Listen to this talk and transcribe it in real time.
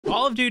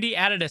Call of Duty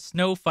added a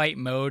Snowfight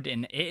mode,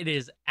 and it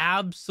is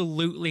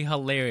absolutely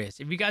hilarious.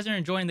 If you guys are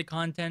enjoying the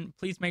content,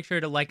 please make sure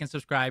to like and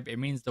subscribe. It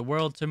means the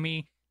world to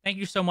me. Thank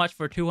you so much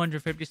for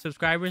 250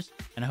 subscribers,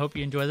 and I hope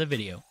you enjoy the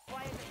video.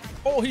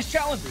 Oh, he's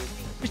challenged.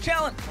 He's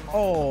challenged.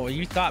 Oh,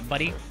 you thought,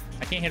 buddy.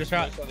 I can't hit a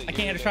shot. I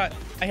can't hit a shot.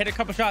 I hit a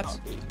couple shots.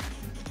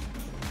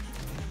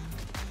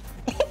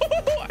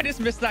 I just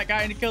missed that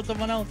guy and he killed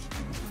someone else.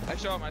 I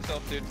shot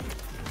myself, dude.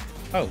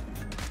 Oh.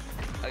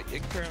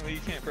 Currently, you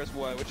can't press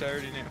Y, which I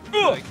already knew.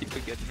 Oh. I keep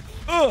forgetting.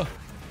 Oh.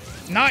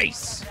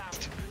 Nice.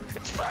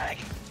 It's frag.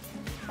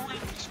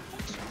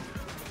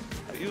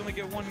 You only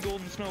get one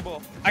golden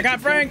snowball. I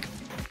got Frank.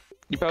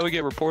 You probably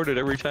get reported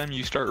every time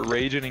you start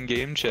raging in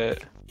game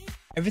chat.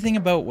 Everything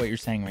about what you're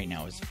saying right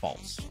now is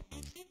false.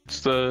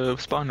 It's the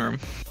spawn room.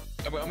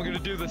 I'm gonna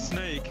do the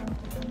snake.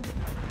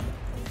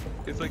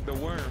 It's like the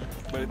worm,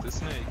 but it's a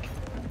snake.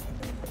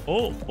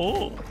 Oh,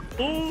 oh,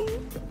 oh,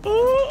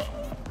 oh.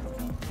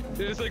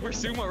 It's like we're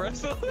sumo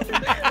wrestling.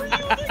 Are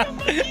you like a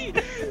monkey?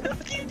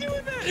 Let's keep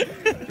doing that.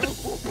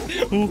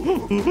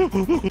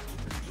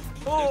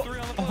 Oh, three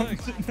on the flag.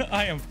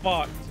 I am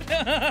fucked.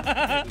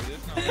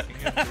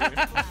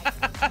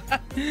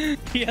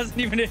 He hasn't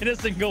even hit a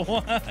single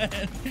one.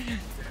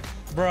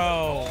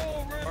 Bro.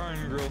 Oh,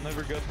 Iron Girl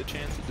never got the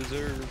chance it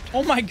deserved.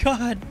 Oh my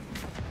god.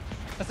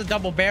 That's a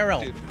double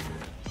barrel. Dude.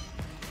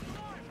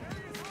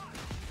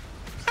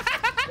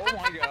 Oh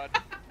my god.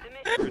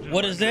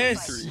 What is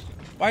this?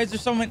 Why is there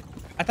so many?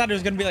 I thought it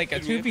was gonna be like a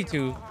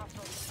 2v2.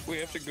 We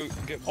have to go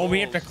get balls. Oh, we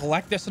have to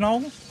collect the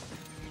snow?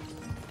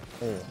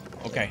 Oh,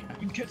 okay.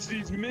 You catch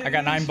these minis. I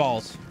got 9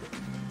 balls.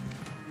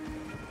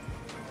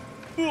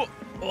 Ooh.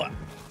 Oh.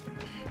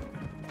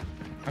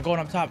 I'm going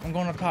up top. I'm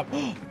going up top.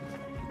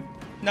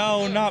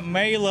 No, not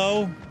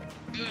Malo.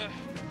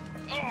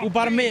 Oh,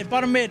 bottom mid.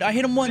 Bottom mid. I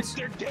hit him once.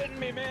 They're getting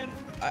me, man.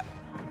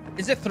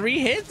 Is it 3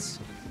 hits?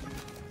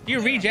 Do you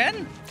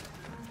regen?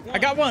 I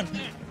got one.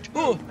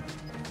 Ooh.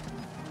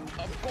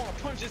 I'm gonna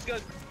punch this guy.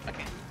 I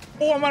can't.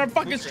 Oh, I'm on a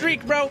fucking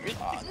streak, bro.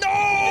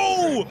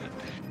 No!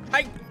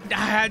 I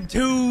had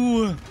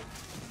to.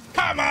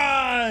 Come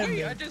on!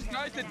 Wait, I just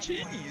died to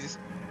cheese.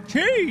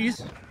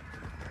 Cheese?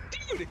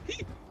 Dude,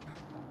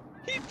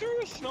 he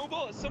threw a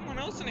snowball at someone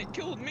else and it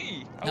killed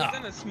me. I was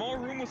in a small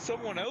room with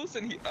someone else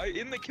and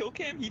in the kill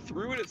cam, he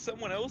threw it at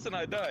someone else and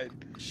I died.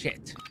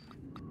 Shit.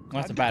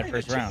 Well, that's a bad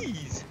first round.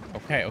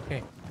 Okay,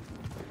 okay.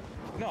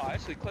 No, I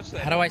actually clutched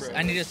that. How do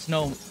I need a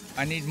snow.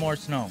 I need more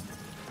snow.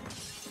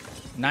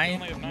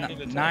 9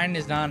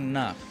 is not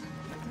enough.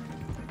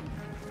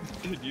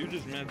 Dude, you're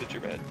just mad that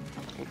you're bad.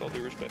 With all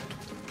due respect.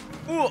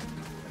 Ooh.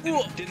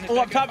 Ooh. Oh,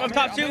 up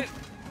top too.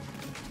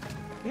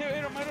 Hit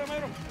him.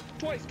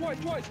 Twice. One.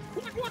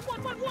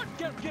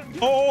 Get him.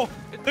 Oh,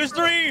 there's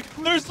 3.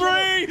 There's 3.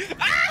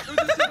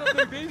 Ah!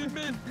 They baited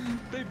mid.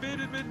 They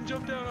baited mid and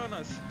jumped down on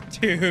us.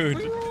 Dude.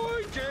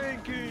 Leroy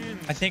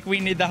Jenkins. I think we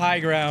need the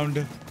high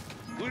ground.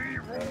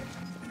 Leroy.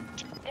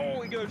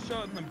 Oh, he got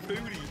shot in the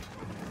booty.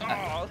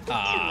 Oh,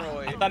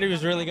 Leroy. I thought he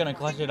was really gonna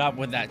clutch it up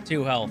with that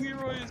 2 health.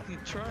 Leroy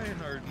isn't trying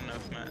hard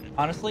enough, man.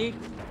 Honestly,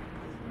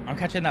 I'm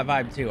catching that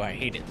vibe too. I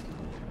hate it.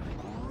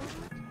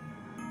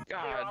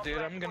 God, dude,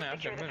 I'm gonna have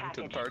to move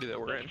to the party that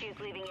we're in.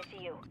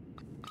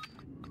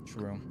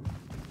 True.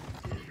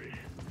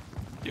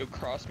 Yo,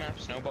 cross map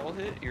snowball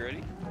hit. You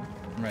ready?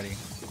 I'm ready.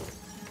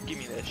 Give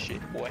me that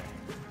shit, boy.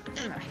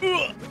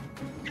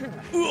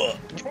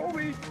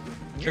 Toby.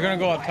 You're gonna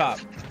go up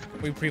top.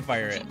 We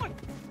pre-fire it.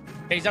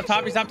 Hey, he's up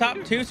top. He's up top.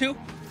 2.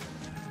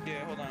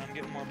 Yeah, hold on. I'm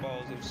getting more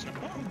balls of snow.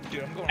 Oh,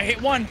 dude, I'm going. I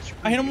hit 1.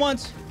 I hit him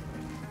once.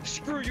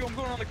 Screw you. I'm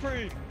going on the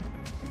crane.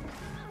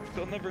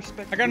 They'll never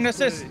respect. I got an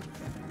assist.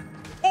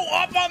 Oh,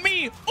 up on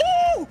me.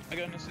 Oh! I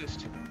got an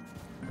assist.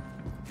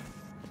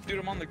 Dude,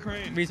 I'm on the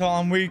crane. VTOL,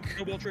 I'm weak.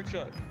 Snowball trick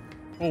shot.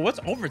 Oh, what's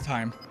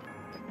overtime?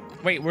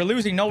 Wait, we're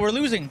losing. No, we're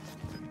losing.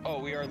 Oh,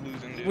 we are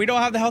losing, dude. We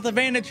don't have the health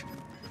advantage.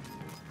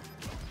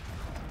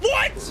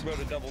 What? We're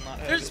about to double not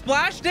have There's it.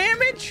 splash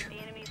damage?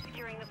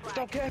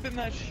 Stop capping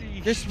that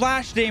sheesh. There's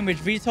splash damage,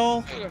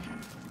 VTOL.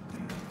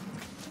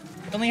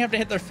 They only have to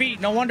hit their feet.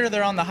 No wonder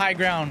they're on the high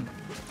ground.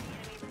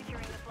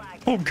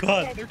 Oh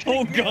god.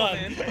 Oh god.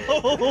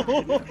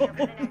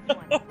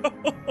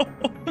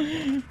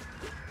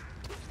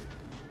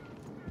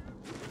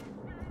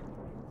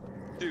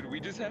 Dude, we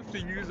just have to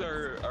use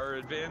our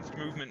advanced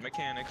movement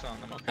mechanics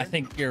on them, okay? I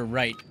think you're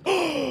right.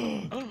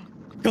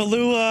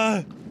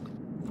 Galua.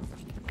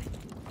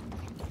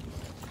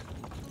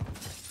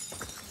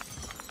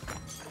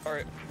 All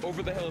right,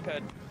 over the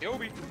helipad.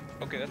 Yobi.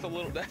 Okay, that's a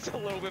little bit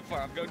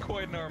far. I've got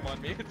quite an arm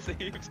on me. It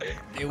seems.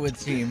 It would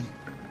seem.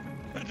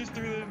 I just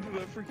threw that into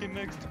the freaking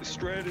next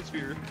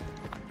stratosphere.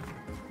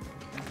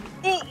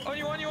 Oh, on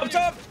you. Up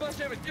top. Splash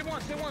damage. Hit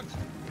once.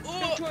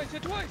 Oh.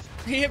 Hit twice.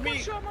 He hit me. One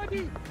shot, my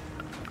dude.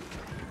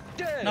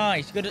 Dead.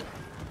 Nice. Good.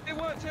 Hit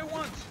once.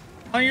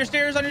 On your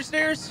stairs.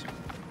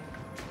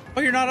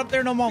 Oh, you're not up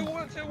there no more.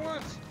 Hit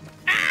once.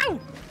 Ow!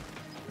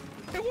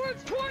 Hit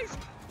once, twice.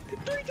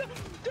 3 times.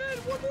 Dead.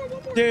 One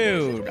more.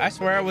 Dude, I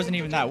swear I wasn't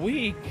even that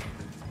weak.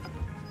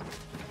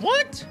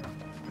 What?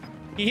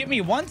 He hit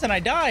me once and I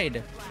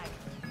died.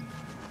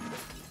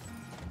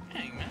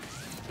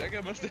 That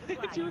guy must have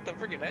hit you with a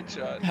freaking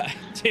headshot.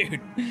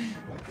 Dude.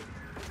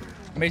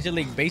 Major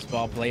League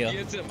Baseball player. He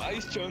had some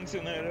ice chunks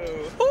in that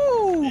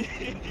Woo!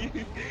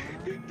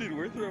 Dude,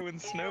 we're throwing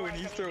snow and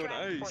he's throwing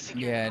ice.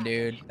 Yeah,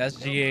 dude. That's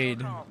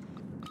JGOD.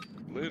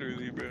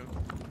 Literally, bro.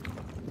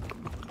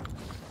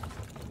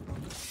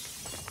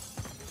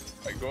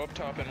 Alright, go up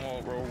top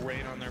and we'll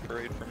rain on their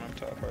parade from up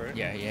top, alright?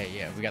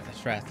 Yeah. We got the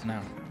strats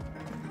now.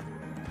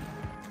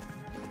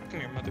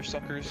 Come here, mother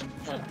suckers.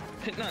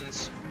 Hit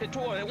nuns. Hit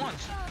toy at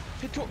once.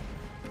 Hit toy.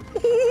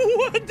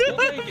 What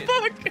the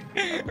fuck?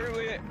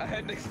 Apparently, I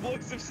had an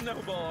explosive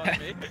snowball on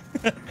me.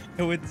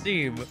 It would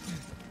seem.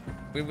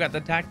 We've got the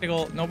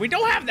tactical. No, we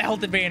don't have the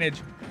health advantage.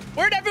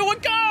 Where'd everyone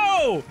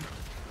go?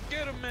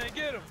 Get him, man.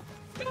 Get him.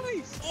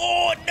 Nice.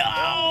 Oh,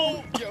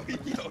 no. Yo,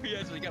 he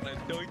actually got a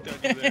doink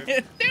touch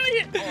there.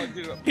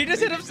 Dude, he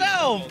just hit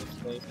himself.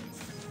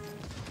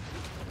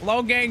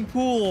 Low gang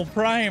pool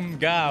prime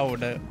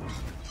god.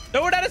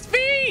 Throw it at his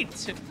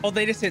feet. Oh,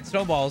 they just hit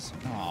snowballs.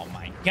 Oh,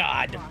 my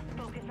God.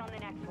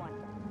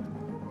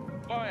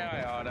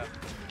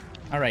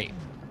 All right,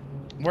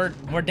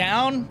 we're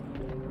down,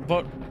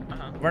 but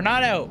we're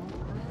not out.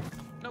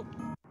 Nope.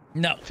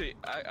 No. See,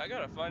 I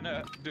gotta find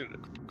out, dude.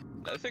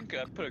 I think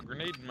I put a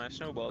grenade in my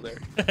snowball there.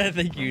 I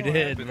think you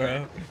did, bro.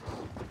 There.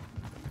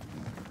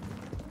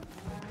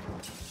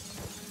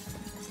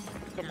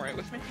 Come right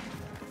with me.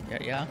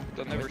 Yeah.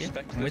 Don't they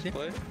respect this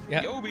play?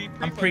 Yeah.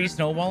 I'm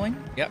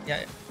pre-snowballing. Yep.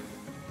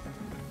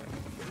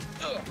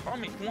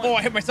 On me. Once,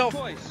 I hit myself.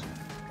 Twice.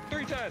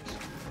 3 times.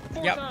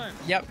 4 times.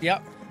 Yep.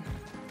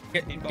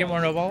 Get more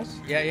snowballs.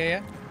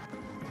 Yeah.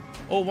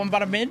 Oh, one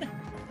bottom mid.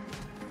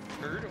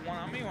 Bird, one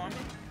on me.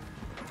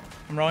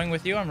 I'm rowing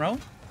with you. I'm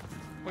rowing.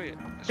 Wait,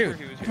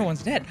 dude,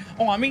 everyone's dead.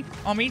 Oh, on me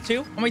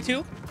too.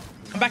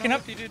 I'm backing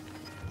up. He did.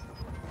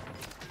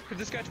 Hit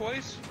this guy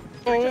twice.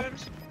 3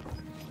 times.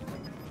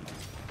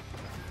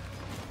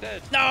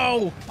 Dead.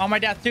 No! On my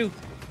death too.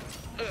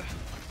 Ugh.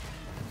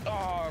 Oh,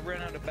 I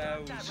ran out of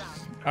bows.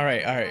 All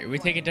right. We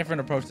take a different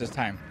approach this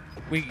time.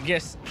 We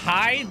just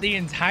hide the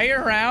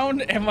entire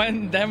round, and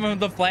when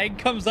the flag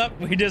comes up,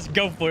 we just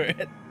go for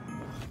it.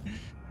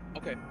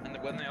 Okay, and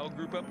when they all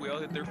group up, we all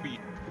hit their feet.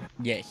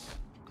 Yes.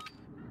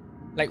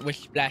 Like with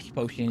splash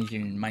potions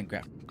in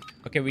Minecraft.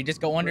 Okay, we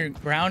just go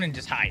underground and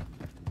just hide.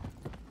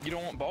 You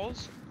don't want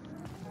balls?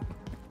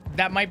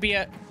 That might be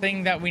a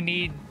thing that we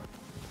need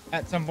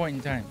at some point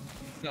in time.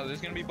 No,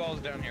 there's gonna be balls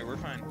down here. We're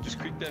fine. Just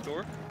creak that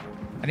door.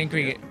 I didn't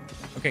creak it.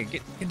 Okay,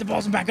 get the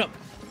balls and back up.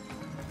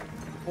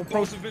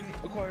 Balls have been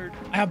acquired.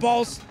 I have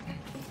balls.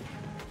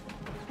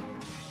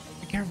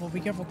 Be careful.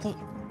 Close.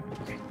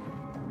 Okay.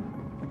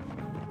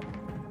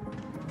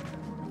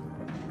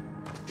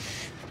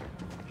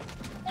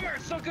 Come here,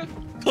 sucker.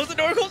 Close the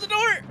door.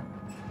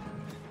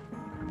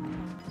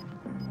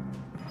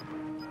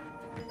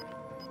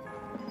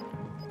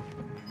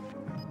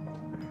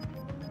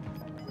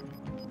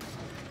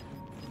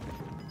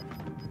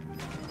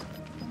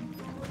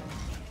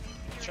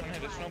 Trying to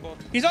hit a snowball.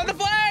 He's on the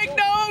flag.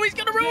 No, he's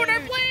gonna ruin our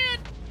plan.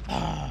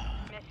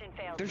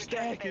 They're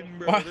stacking,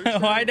 bro.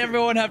 Why'd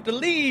everyone have to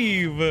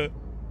leave?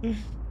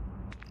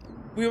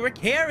 We were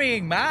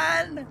carrying,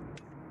 man.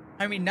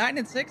 I mean, 9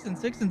 and 6 and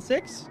 6 and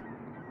 6.